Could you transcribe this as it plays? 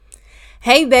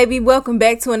Hey baby, welcome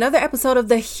back to another episode of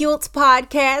the Healed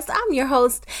Podcast. I'm your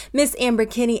host, Miss Amber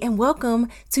Kenni, and welcome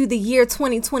to the year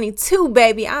 2022,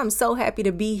 baby. I'm so happy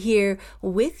to be here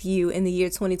with you in the year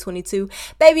 2022.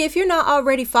 Baby, if you're not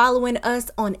already following us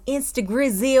on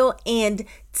Instagram and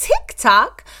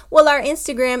TikTok, well, our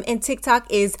Instagram and TikTok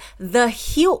is the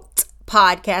Healed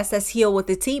Podcast. That's Heal with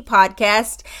the T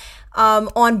podcast.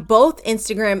 On both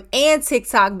Instagram and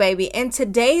TikTok, baby. And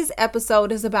today's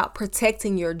episode is about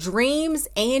protecting your dreams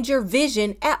and your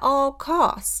vision at all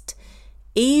cost,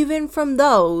 even from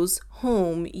those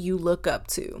whom you look up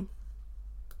to.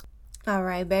 All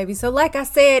right, baby. So like I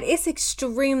said, it's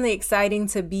extremely exciting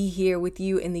to be here with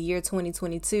you in the year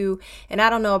 2022. And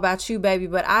I don't know about you, baby,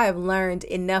 but I have learned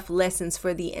enough lessons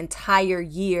for the entire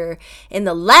year in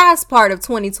the last part of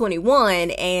 2021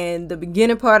 and the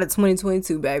beginning part of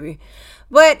 2022, baby.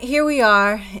 But here we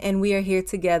are, and we are here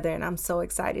together, and I'm so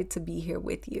excited to be here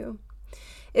with you.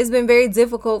 It's been very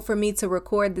difficult for me to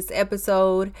record this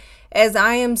episode as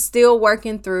I am still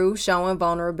working through showing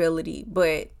vulnerability,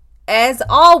 but as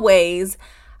always,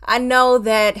 I know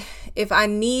that if I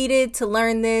needed to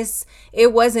learn this,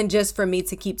 it wasn't just for me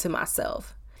to keep to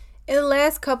myself. In the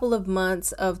last couple of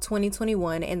months of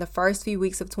 2021 and the first few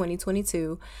weeks of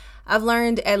 2022, I've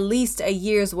learned at least a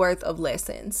year's worth of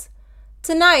lessons.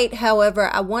 Tonight, however,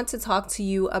 I want to talk to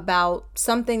you about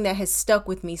something that has stuck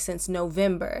with me since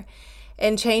November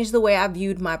and changed the way I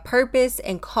viewed my purpose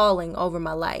and calling over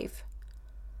my life.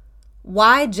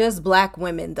 Why just Black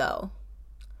women, though?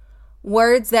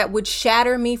 Words that would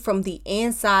shatter me from the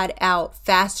inside out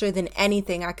faster than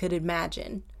anything I could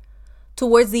imagine.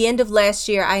 Towards the end of last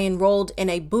year, I enrolled in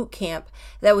a boot camp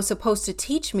that was supposed to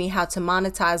teach me how to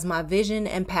monetize my vision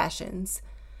and passions.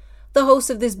 The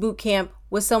host of this boot camp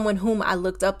was someone whom I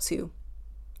looked up to,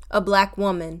 a Black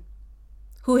woman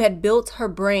who had built her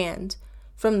brand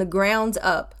from the ground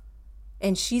up,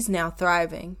 and she's now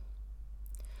thriving.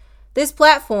 This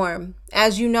platform,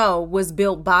 as you know, was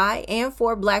built by and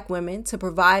for Black women to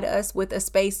provide us with a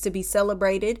space to be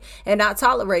celebrated and not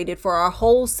tolerated for our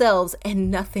whole selves and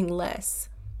nothing less.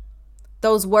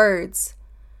 Those words,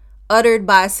 uttered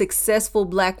by a successful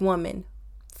Black woman,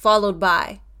 followed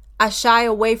by, I shy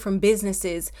away from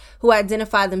businesses who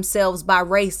identify themselves by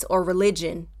race or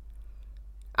religion.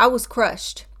 I was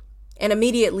crushed, and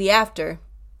immediately after,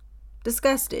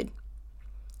 disgusted.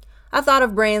 I thought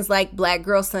of brands like Black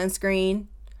Girl Sunscreen,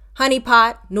 Honey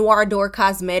Pot, Noir Door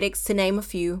Cosmetics, to name a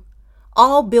few,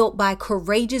 all built by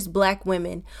courageous Black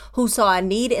women who saw a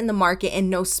need in the market and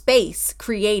no space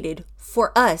created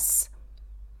for us.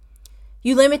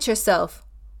 You limit yourself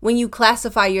when you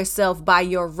classify yourself by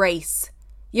your race.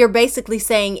 You're basically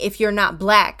saying, if you're not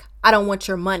Black, I don't want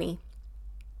your money.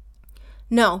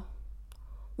 No.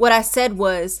 What I said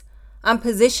was, I'm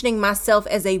positioning myself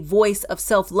as a voice of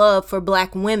self-love for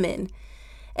Black women,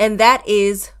 and that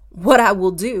is what I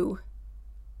will do.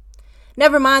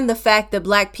 Never mind the fact that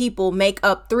Black people make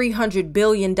up $300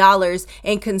 billion in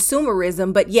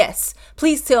consumerism, but yes,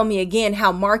 please tell me again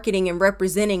how marketing and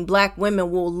representing Black women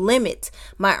will limit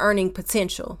my earning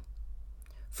potential.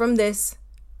 From this,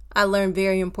 I learned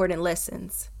very important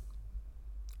lessons.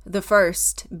 The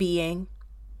first being,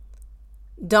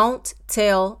 don't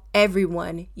tell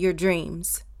everyone your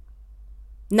dreams,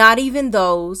 not even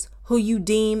those who you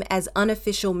deem as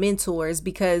unofficial mentors,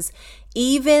 because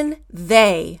even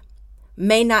they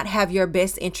may not have your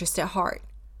best interest at heart.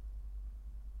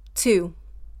 2,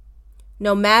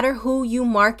 no matter who you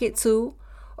market to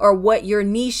or what your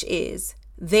niche is,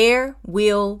 there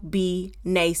will be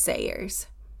naysayers.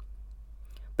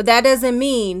 But that doesn't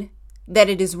mean that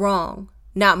it is wrong,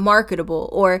 not marketable,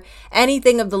 or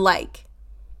anything of the like.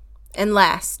 And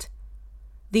last,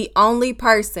 the only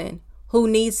person who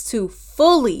needs to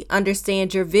fully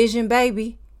understand your vision,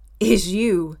 baby, is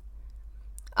you.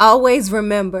 Always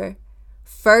remember,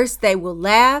 first they will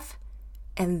laugh,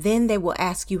 and then they will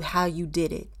ask you how you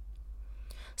did it.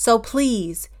 So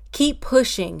please keep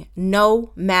pushing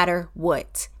no matter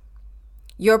what.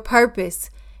 Your purpose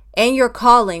and your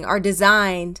calling are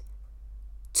designed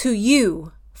to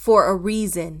you for a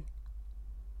reason.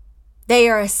 They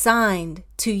are assigned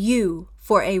to you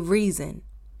for a reason.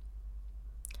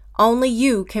 Only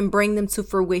you can bring them to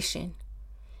fruition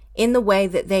in the way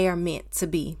that they are meant to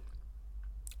be.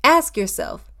 Ask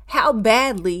yourself, how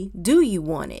badly do you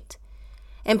want it?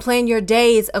 And plan your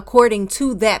days according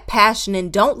to that passion,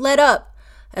 and don't let up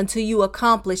until you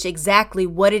accomplish exactly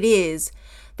what it is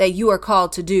that you are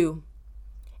called to do.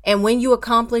 And when you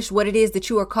accomplish what it is that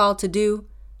you are called to do,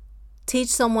 teach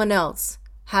someone else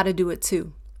how to do it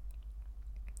too.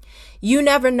 You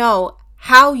never know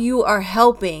how you are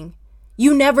helping.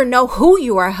 You never know who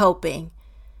you are helping.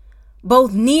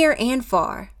 both near and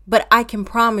far. But I can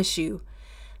promise you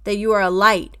that you are a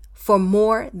light for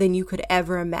more than you could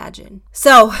ever imagine.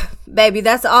 So, baby,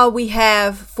 that's all we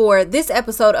have for this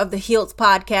episode of the Healed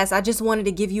Podcast. I just wanted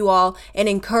to give you all an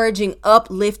encouraging,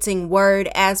 uplifting word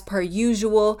as per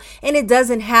usual. And it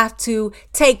doesn't have to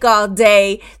take all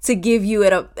day to give you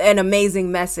an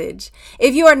amazing message.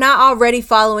 If you are not already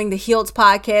following the Healed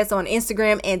Podcast on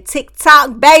Instagram and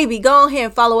TikTok, baby, go ahead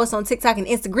and follow us on TikTok and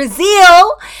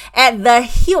Instagram at the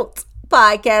Healed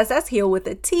Podcast. That's Heal with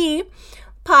a T.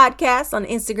 Podcast on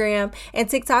Instagram and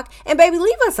TikTok. And baby,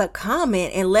 leave us a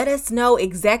comment and let us know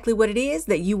exactly what it is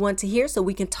that you want to hear so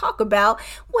we can talk about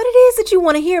what it is that you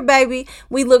want to hear, baby.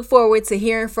 We look forward to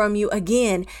hearing from you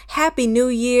again. Happy New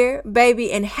Year,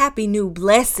 baby, and happy new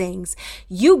blessings.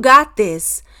 You got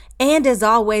this. And as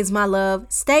always, my love,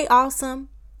 stay awesome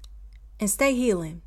and stay healing.